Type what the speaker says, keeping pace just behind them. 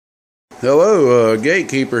Hello,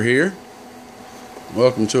 Gatekeeper here.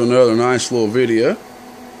 Welcome to another nice little video.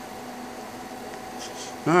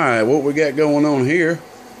 Alright, what we got going on here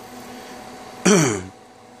is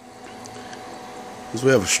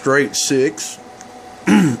we have a straight 6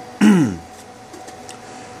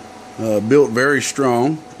 built very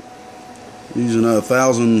strong, using a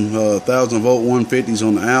 1000 volt 150s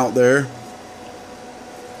on the out there.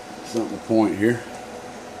 Something to point here.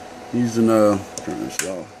 Using turn this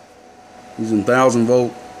off. Using 1000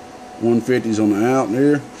 volt 150s on the out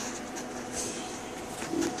there.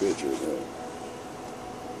 Picture of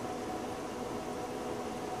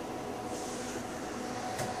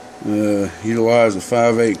that. Utilize a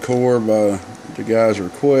 5/8 core by the guy's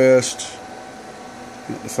request.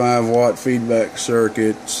 Got the 5-watt feedback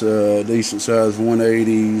circuits, decent size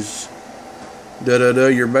 180s.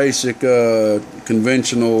 Your basic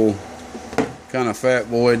conventional kind of fat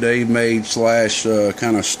boy Dave made slash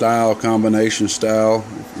kind of style, combination style,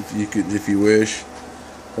 if you wish.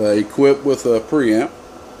 Equipped with a preamp,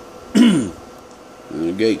 and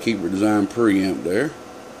a Gatekeeper design preamp there.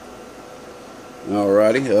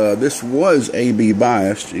 Alrighty, this was AB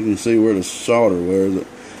biased. You can see where the solder was.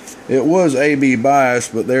 It was AB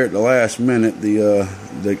biased, but there at the last minute, the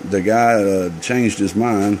guy changed his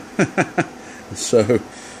mind. So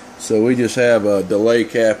we just have a delay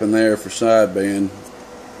cap in there for sideband.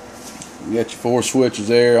 You got your 4 switches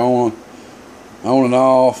there, on and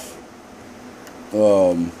off.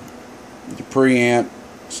 The preamp,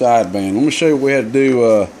 sideband. Let me show you what we had to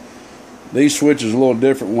do. These switches are a little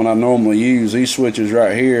different than what I normally use. These switches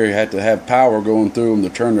right here, you have to have power going through them to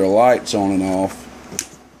turn their lights on and off,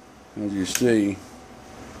 as you see.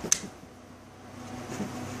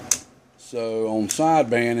 So on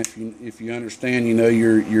sideband, if you understand, you know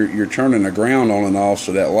you're turning the ground on and off,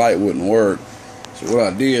 so that light wouldn't work. So what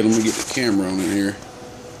I did, let me get the camera on it here.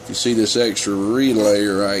 You see this extra relay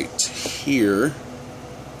right here,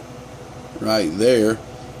 right there.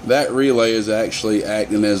 That relay is actually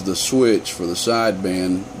acting as the switch for the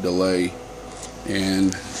sideband delay,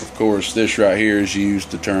 and of course this right here is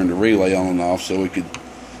used to turn the relay on and off, so we could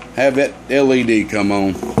have that LED come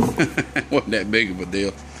on. Wasn't that big of a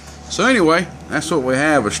deal. So anyway, that's what we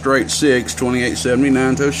have, a straight 6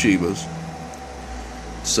 2879 Toshibas.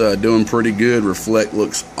 It's doing pretty good. Reflect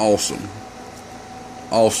looks awesome.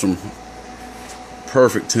 Awesome.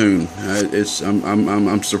 Perfect tune.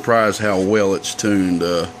 I'm surprised how well it's tuned.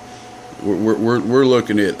 We're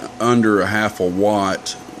looking at under a ½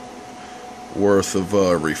 watt worth of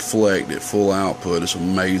reflect at full output. It's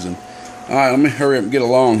amazing. All right, let me hurry up and get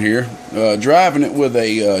along here. Driving it with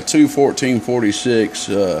a 21446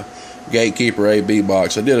 Gatekeeper AB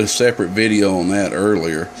box. I did a separate video on that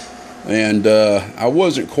earlier, and I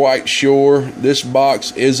wasn't quite sure. This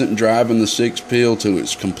box isn't driving the 6-pill to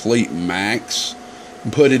its complete max,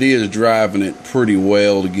 but it is driving it pretty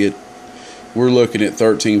well to get. We're looking at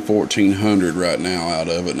 1400 right now out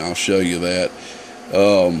of it, and I'll show you that.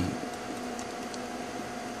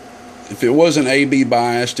 If it wasn't AB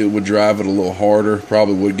biased, it would drive it a little harder.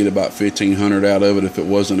 Probably would get about 1500 out of it if it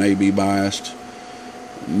wasn't AB biased.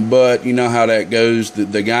 But you know how that goes.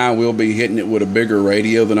 The guy will be hitting it with a bigger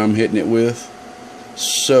radio than I'm hitting it with,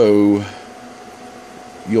 so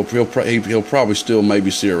he'll probably still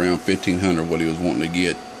maybe see around 1500 what he was wanting to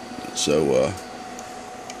get. So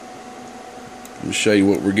let me show you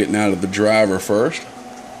what we're getting out of the driver first.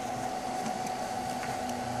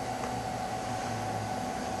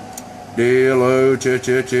 Hello,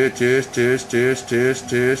 test.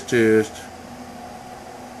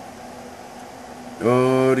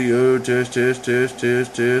 Audio, test.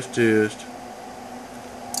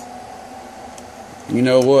 You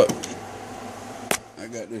know what? I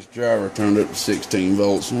got this driver turned up to 16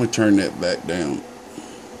 volts. Let me turn that back down.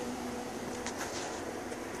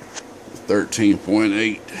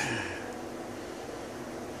 13.8.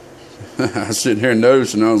 I was sitting here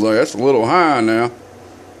noticing, I was like, that's a little high now.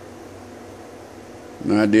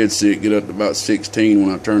 And I did see it get up to about 16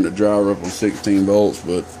 when I turned the driver up on 16 volts,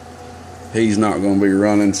 but he's not going to be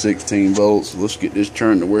running 16 volts. So let's get this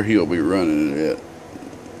turned to where he'll be running it at.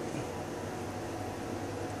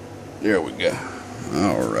 There we go.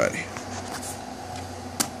 Alrighty.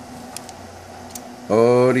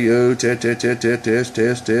 Audio, test,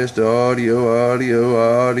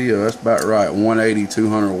 audio. That's about right. 180,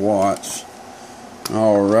 200 watts.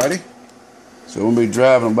 Alrighty. So we'll be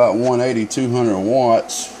driving about 180, 200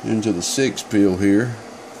 watts into the 6-pill here.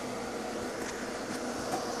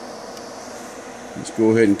 Let's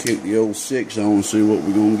go ahead and kick the old 6 on and see what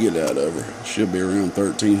we're going to get out of her. Should be around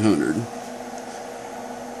 1300.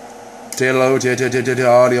 Hello,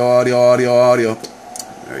 audio.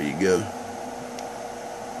 There you go.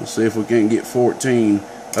 Let's see if we can't get 14.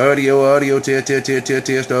 Audio,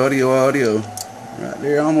 test, audio. Right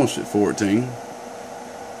there, almost at 14.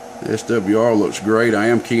 The SWR looks great. I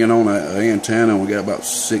am keying on an antenna. We got about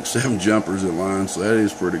 6-7 jumpers in line, so that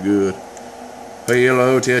is pretty good.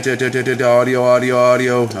 Hello,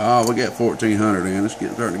 audio. Oh, we got 1400 in. It's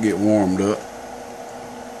starting to get warmed up.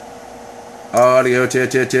 Audio,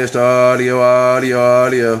 test,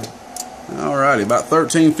 audio. Alrighty, about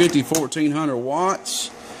 1350, 1400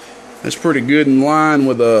 watts. That's pretty good, in line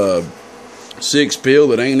with a 6-pill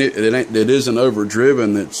that isn't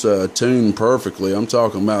overdriven. That's tuned perfectly. I'm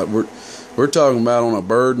talking about we're talking about on a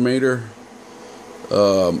bird meter,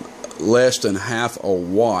 less than half a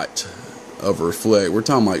watt of reflect. We're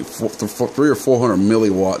talking like 300 or 400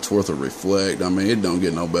 milliwatts worth of reflect. I mean, it don't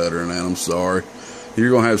get no better than that. I'm sorry. You're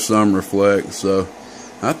gonna have some reflect. So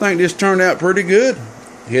I think this turned out pretty good.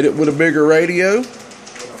 Hit it with a bigger radio,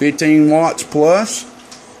 15 watts plus.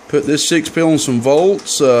 Put this 6-pill on some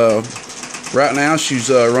volts. Right now she's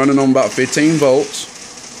running on about 15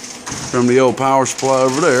 volts from the old power supply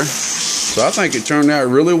over there. So I think it turned out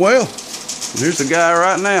really well. Here's the guy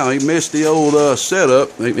right now. He missed the old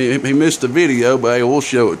setup. He missed the video, but hey, we'll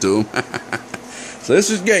show it to him. So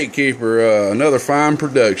this is Gatekeeper, another fine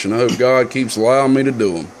production. I hope God keeps allowing me to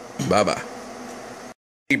do them. Bye-bye.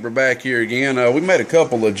 Gatekeeper back here again. We made a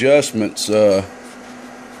couple adjustments with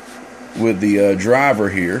the driver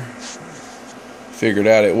here. Figured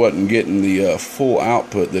out it wasn't getting the full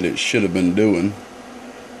output that it should have been doing.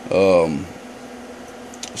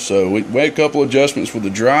 So we made a couple adjustments with the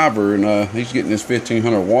driver, and he's getting his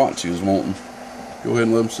 1500 watts he was wanting. Go ahead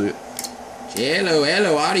and let him see it.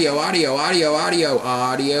 Hello, audio. Audio.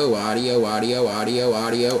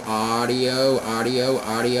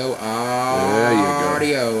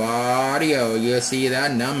 You see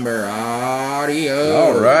that number? Audio.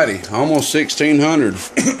 Alrighty, almost 1600.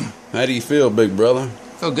 How do you feel, big brother?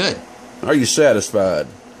 Feel good. Are you satisfied?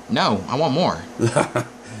 No, I want more.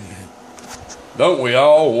 Don't we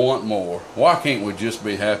all want more? Why can't we just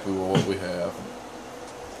be happy with what we have?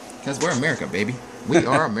 Because we're America, baby. We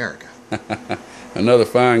are America. Another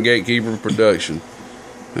fine Gatekeeper production.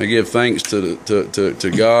 I give thanks to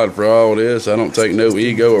God for all this. I don't take no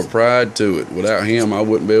ego or pride to it. Without Him, I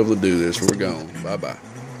wouldn't be able to do this. We're gone. Bye-bye.